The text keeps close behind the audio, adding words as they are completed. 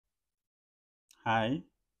Hi,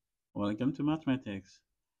 welcome to mathematics.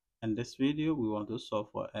 In this video, we want to solve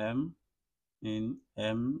for m in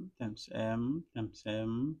m times m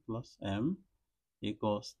plus m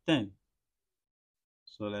equals 10.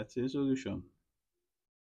 So let's see the solution.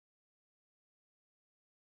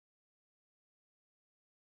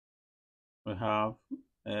 We have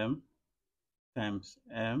m times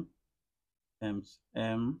m times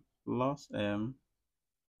m plus m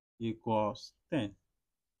equals 10.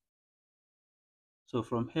 So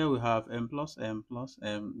from here we have m plus m,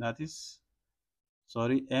 that is,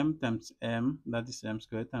 sorry, m times m, that is m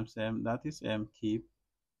squared times m, that is m cube,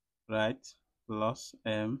 right, plus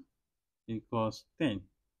m equals 10.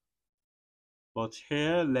 But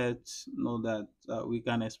here, let's know that we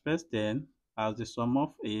can express 10 as the sum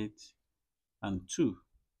of 8 and 2.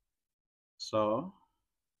 So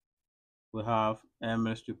we have m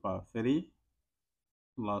raised to the power 3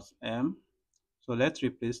 plus m. So let's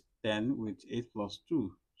replace 10 with 8 plus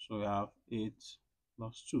 2. So we have 8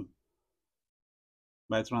 plus 2.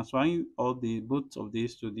 By transferring both of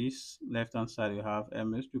these to this left hand side, we have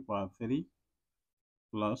m raised to the power 3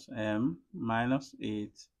 plus m minus 8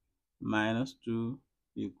 minus 2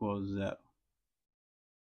 equals 0.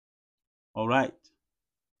 All right.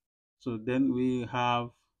 So then we have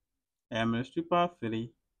m raised to the power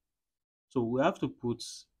 3. So we have to put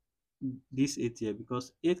this 8 here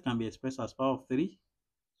because 8 can be expressed as power of 3.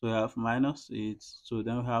 So we have minus 8. So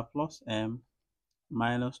then we have plus m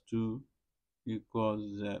minus 2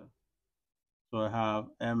 equals 0. So I have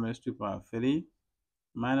m raised to the power 3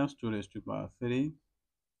 minus 2 raised to the power 3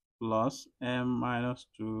 plus m minus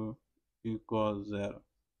 2 equals 0.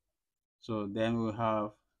 So then we have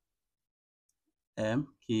m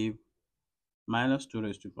cube minus 2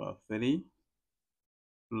 raised to the power 3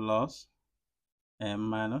 plus m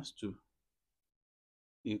minus 2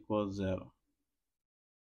 equals 0.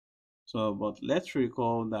 So, but let's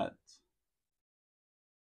recall that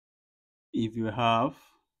if you have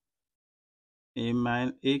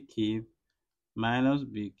a cube minus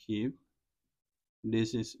b cube,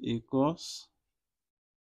 this is equals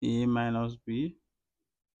a minus b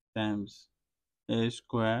times a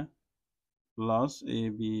square plus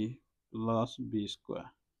ab plus b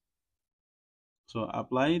square. So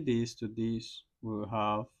applying this to this, we'll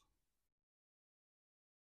have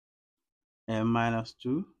m minus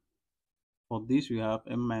 2. For this, we have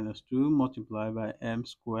m minus 2 multiplied by m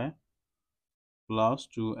square plus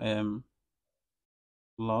 2m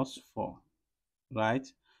plus 4, right?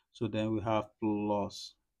 So then we have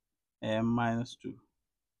plus m minus 2.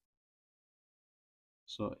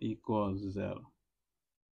 So equals 0,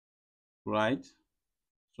 right?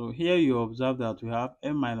 So here you observe that we have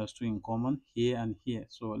m minus 2 in common here and here.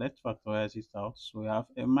 So let's factorize it out. So we have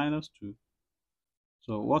m minus 2.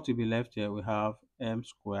 So what will be left here? We have m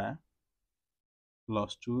squared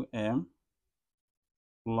plus 2m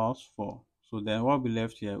plus 4. So then what will be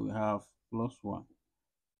left here? We have plus 1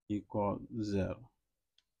 equals 0.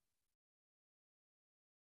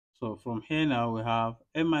 So from here now we have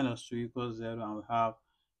m minus 2 equals 0, and we have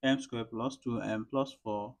m squared plus 2m plus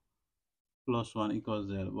 4 plus 1 equals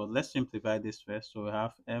 0. But let's simplify this first. So we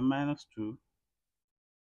have m minus 2,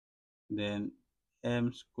 then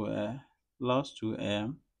m squared plus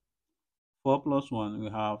 2m, 4 plus 1, we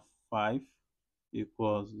have 5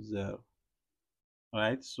 equals 0.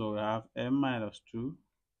 Right? So we have m minus 2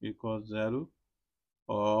 equals 0,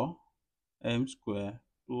 or m squared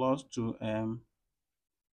plus 2m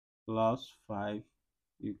plus 5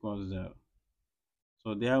 equals 0.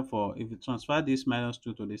 So therefore, if you transfer this minus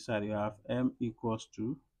 2 to this side, you have m equals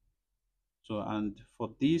 2. So, and for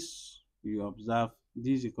this, you observe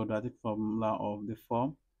this is a quadratic formula of the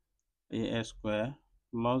form ax squared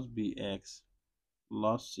plus bx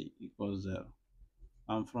plus c equals 0.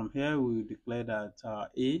 And from here, we will declare that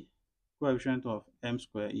a coefficient of m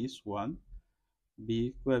squared is 1,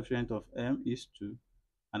 b coefficient of m is 2,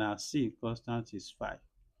 and our c constant is 5.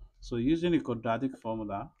 So using the quadratic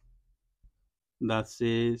formula that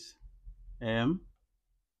says m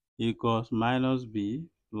equals minus b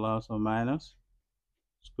plus or minus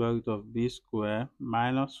square root of b squared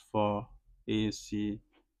minus 4ac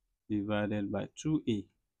divided by 2a.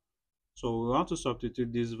 So we want to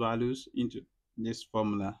substitute these values into this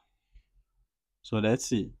formula. So let's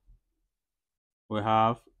see. We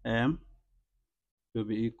have m to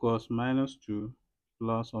be equals minus 2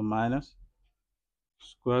 plus or minus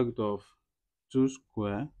square root of 2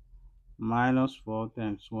 square minus 4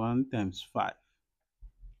 times 1 times 5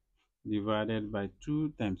 divided by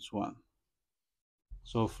 2 times 1.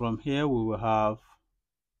 So from here we will have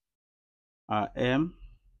our m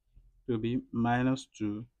to be minus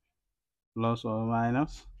 2 plus or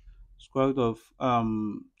minus Square root of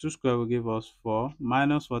 2 square will give us 4.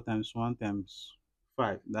 Minus 4 times 1 times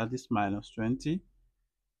 5. That is minus 20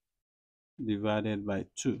 divided by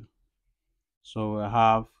 2. So we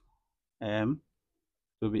have m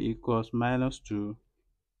to be equals minus 2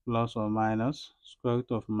 plus or minus square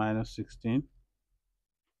root of minus 16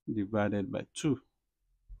 divided by 2.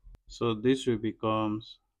 So this will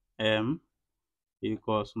becomes m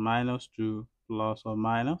equals minus 2 plus or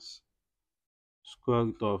minus square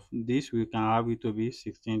root of this, we can have it to be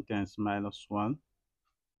 16 times minus 1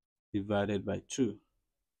 divided by 2.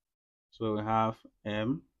 So we have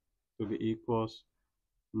m to be equals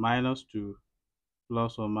minus 2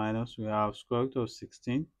 plus or minus, we have square root of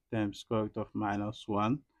 16 times square root of minus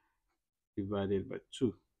 1 divided by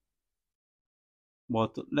 2.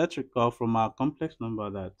 But let's recall from our complex number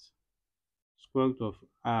that square root of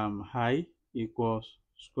I equals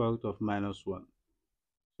square root of minus 1.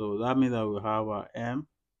 So that means that we have our m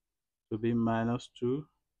to be minus 2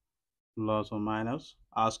 plus or minus.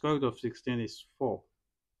 Our square root of 16 is 4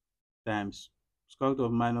 times square root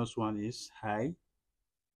of minus 1 is I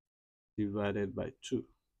divided by 2.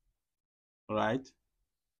 Right?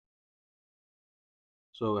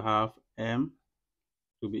 So we have m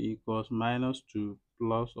to be equals minus 2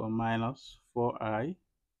 plus or minus 4i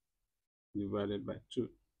divided by 2.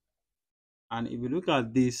 And if you look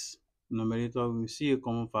at this numerator, we see a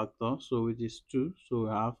common factor, so which is 2. So we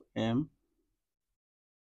have m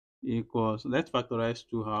equals, let's factorize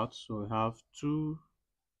 2 out. So we have 2,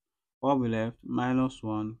 what we left, minus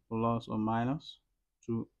 1 plus or minus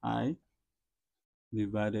 2i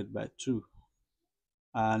divided by 2.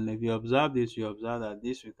 And if you observe this, you observe that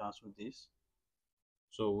this will cancel this.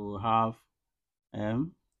 So we will have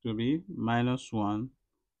m to be minus 1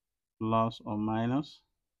 plus or minus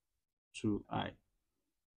 2i.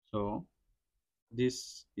 So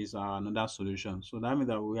this is another solution. So that means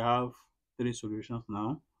that we have three solutions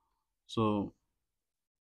now. So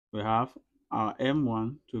we have our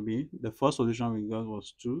m1 to be, the first solution we got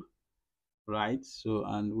was 2, right? So,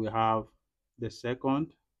 and we have the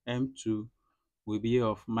second m2 will be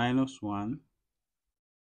of minus 1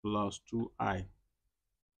 plus 2i,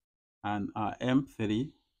 and our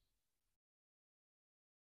m3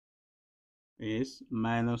 is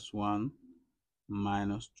minus 1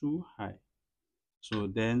 minus 2i. So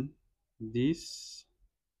then this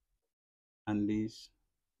and this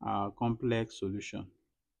are complex solution,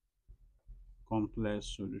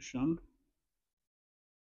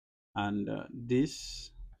 and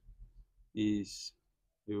this is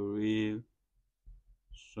a real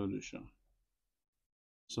solution.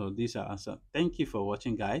 So these are answers. Thank you for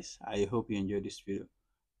watching, guys. I hope you enjoyed this video.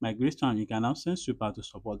 My great time, you can now send super to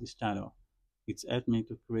support this channel. It's helped me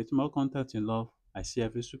to create more content in love. I see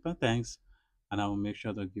every super thanks, and I will make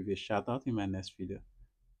sure to give you a shout out in my next video.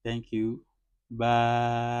 Thank you.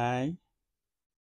 Bye.